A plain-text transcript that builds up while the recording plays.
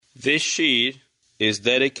This Shir is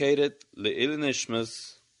dedicated Le'il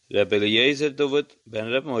Nishmas Rebbe Eliezer David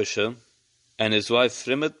ben Reb Moshe and his wife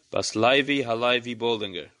Frimet Bas Leivi Haleivi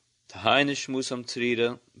Boldinger. Tahai Nishmusam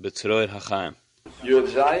Trira Betroir Hachaim. Yud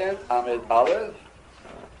Zayin Amid Aleph,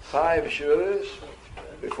 5 shuras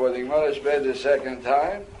before the Gemara is read the second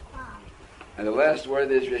time, and the last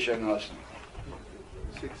word is Vishanosna.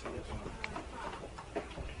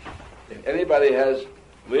 If anybody has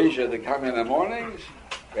leisure to come in the mornings,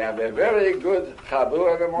 we have a very good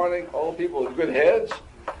chabur in the morning, all people with good heads,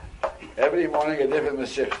 every morning a different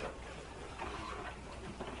Masechta.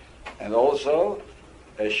 And also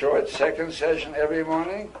a short second session every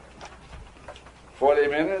morning, 40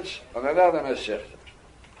 minutes on another Masechta.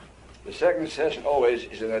 The second session always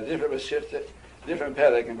is in a different Masechta, different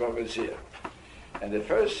Perek in Bava Metzia. And the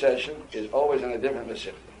first session is always in a different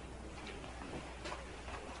Masechta.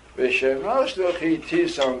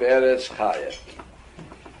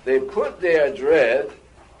 They put their dread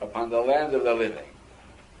upon the land of the living.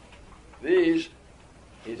 These,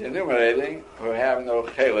 he's enumerating, who have no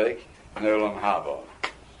chelik in Olam Haba.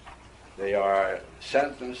 They are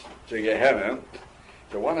sentenced to Gehenna.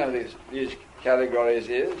 So one of these categories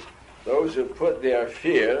is those who put their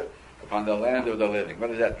fear upon the land of the living. What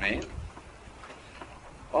does that mean?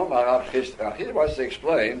 Omar he wants to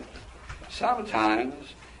explain,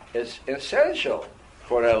 sometimes it's essential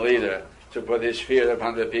for a leader to put his fear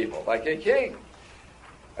upon the people, like a king.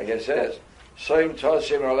 Like it says, Soim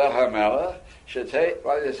Tosim Alecha Melech,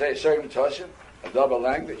 why does it say Soim Tosim? A double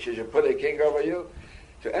language, you should put a king over you.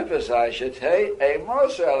 To emphasize, Shetei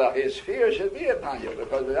Amos Elech, his fear should be upon you,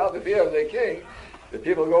 because without the fear of the king, the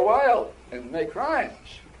people go wild and make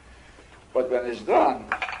crimes. But when it's done,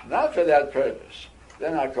 not for that purpose,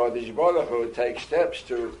 then HaKadosh Baruch Hu takes steps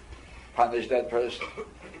to punish that person.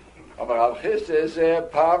 Rav Chisda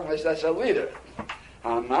is that's a leader.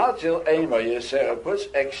 Amatil Ema Yisera puts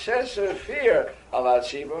excessive fear ala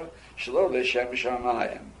tzibur shelo l'shem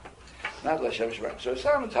shamayim, not l'shem shamayim. So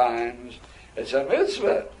sometimes it's a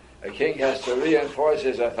mitzvah. A king has to reinforce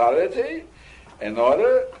his authority in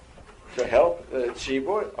order to help the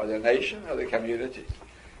tzibur or the nation or the community.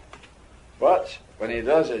 But when he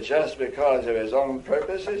does it just because of his own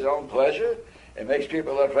purpose, his own pleasure, it makes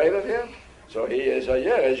people afraid of him. So he is a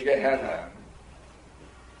Yeresh Gehenna.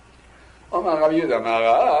 Omar Rav Yehuda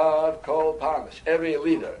Marav Kol Panis, every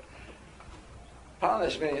leader.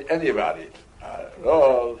 Panis means anybody, a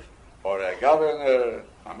Rov, or a governor,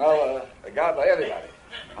 a melech, a godly, anybody.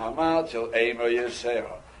 Amal till Eimer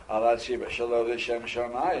Yiseo, Ala Tziba Shalom L'Shem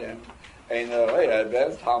Shamayim, Ein Reya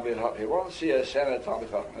Ben Talmid Chacham. He won't see a Senate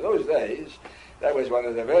Talmid Chacham. In those days, that was one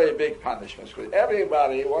of the very big punishments, because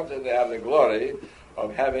everybody wanted to have the glory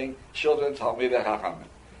of having children Talmidei Chacham.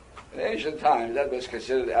 In ancient times, that was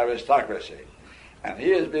considered aristocracy. And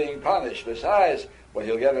he is being punished. Besides what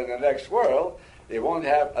he'll get in the next world, they won't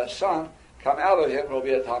have a son come out of him who will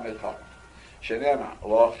be a Talmid Chacham. Shenema,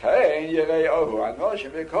 Lochein Yirei Ohu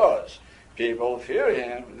Anoshim, because people fear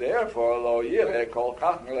him, therefore, Lo Yirei Kol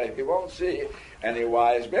Chacham, he won't see any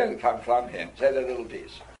wise men come from him. Say that little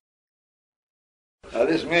piece. Now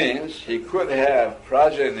this means he could have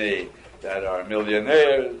progeny that are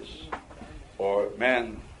millionaires or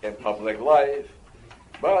men in public life,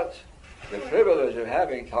 but the privilege of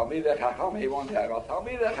having Talmidei Chacham he won't have. Well,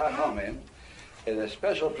 Talmidei Chacham is a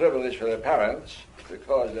special privilege for the parents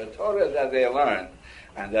because the Torah that they learn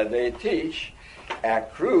and that they teach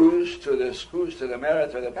accrues to the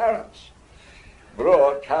merit of the parents.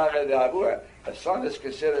 Bro Kaveh D'Avua, a son is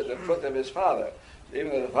considered the foot of his father.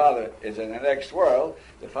 Even though the father is in the next world,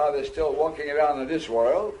 the father is still walking around in this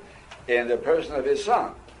world in the person of his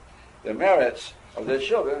son. The merits of the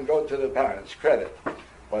children go to the parents, credit.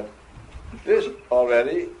 But this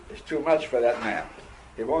already is too much for that man.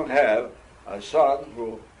 He won't have a son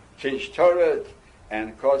who teach Torah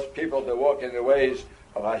and cause people to walk in the ways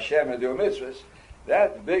of Hashem and do mitzvahs.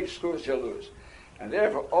 That big school he'll lose. And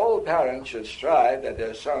therefore all parents should strive that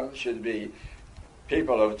their sons should be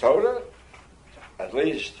people of Torah. At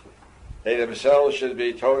least they themselves should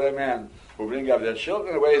be Torah men who bring up their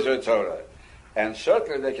children in the ways of Torah. And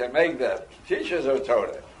certainly they can make them teachers of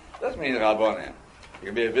Torah. Doesn't mean Rabbonim. You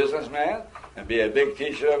can be a businessman and be a big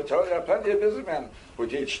teacher of Torah. There are plenty of businessmen who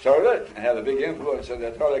teach Torah and have a big influence in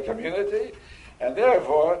the Torah community. And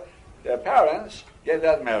therefore, their parents get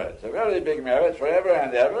that merit. It's a very big merit forever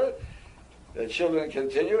and ever. The children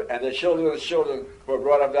continue, and the children's children were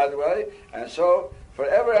brought up that way. And so,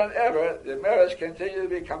 forever and ever, the merits continue to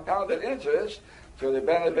be compounded interest to the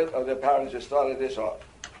benefit of the parents who started this off.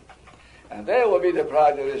 And they will be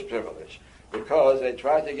deprived of this privilege because they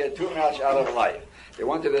try to get too much out of life. They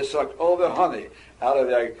wanted to suck all the honey out of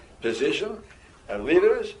their position as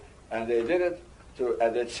leaders, and they did it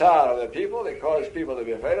at the tsar of the people. They caused people to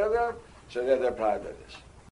be afraid of them, so they're the prime ministers.